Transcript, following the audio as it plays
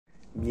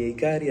Miei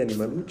cari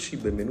animalucci,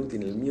 benvenuti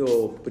nel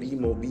mio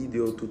primo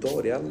video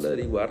tutorial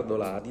riguardo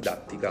la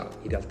didattica.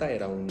 In realtà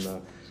era un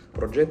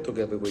progetto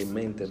che avevo in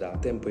mente da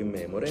tempo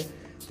immemore,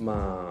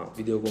 ma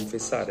vi devo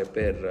confessare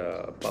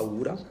per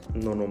paura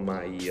non ho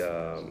mai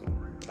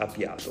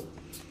avviato.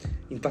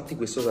 Infatti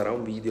questo sarà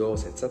un video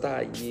senza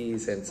tagli,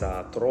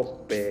 senza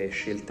troppe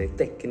scelte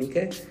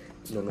tecniche,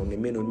 non ho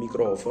nemmeno il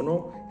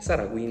microfono,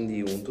 sarà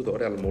quindi un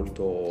tutorial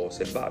molto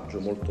selvaggio,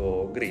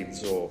 molto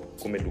grezzo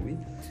come lui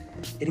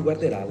e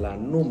riguarderà la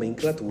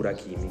nomenclatura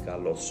chimica.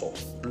 Lo so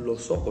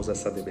cosa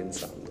state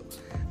pensando,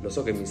 lo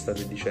so che mi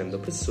state dicendo,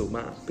 Presso,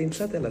 ma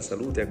pensate alla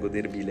salute e a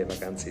godervi le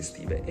vacanze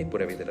estive,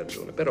 eppure avete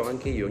ragione, però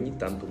anche io ogni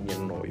tanto mi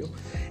annoio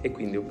e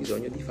quindi ho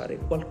bisogno di fare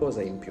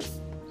qualcosa in più.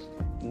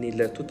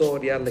 Nel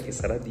tutorial, che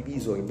sarà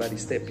diviso in vari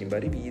step, in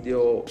vari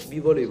video, vi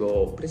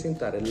volevo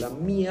presentare la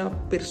mia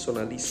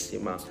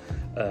personalissima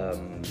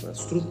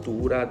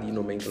struttura di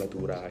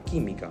nomenclatura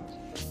chimica,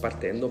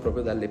 partendo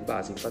proprio dalle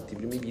basi. Infatti i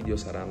primi video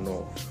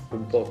saranno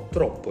un po'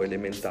 troppo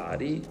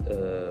elementari,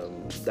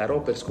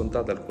 darò per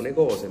scontate alcune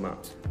cose, ma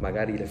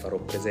magari le farò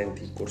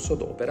presenti in corso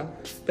d'opera,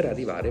 per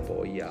arrivare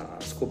poi a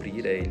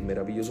scoprire il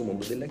meraviglioso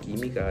mondo della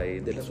chimica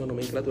e della sua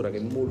nomenclatura,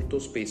 che molto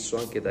spesso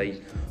anche dai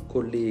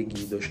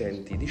colleghi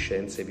docenti di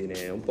scienze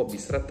viene un po'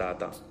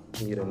 bistrattata,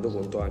 mi rendo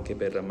conto, anche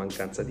per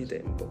mancanza di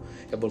tempo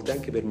e a volte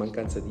anche per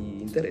mancanza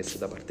di interesse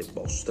da parte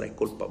vostra, è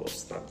colpa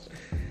vostra.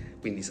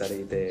 Quindi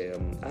sarete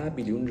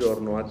abili un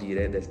giorno a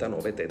dire delta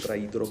 9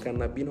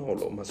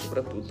 tetraidrocannabinolo, ma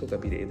soprattutto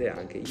capirete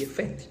anche gli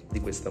effetti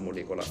di questa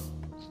molecola,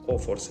 o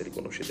forse li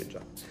conoscete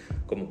già.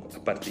 Comunque, a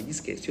parte gli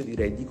scherzi, io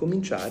direi di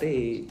cominciare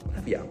e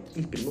avviamo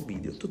il primo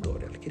video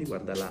tutorial che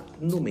riguarda la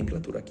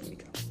nomenclatura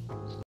chimica.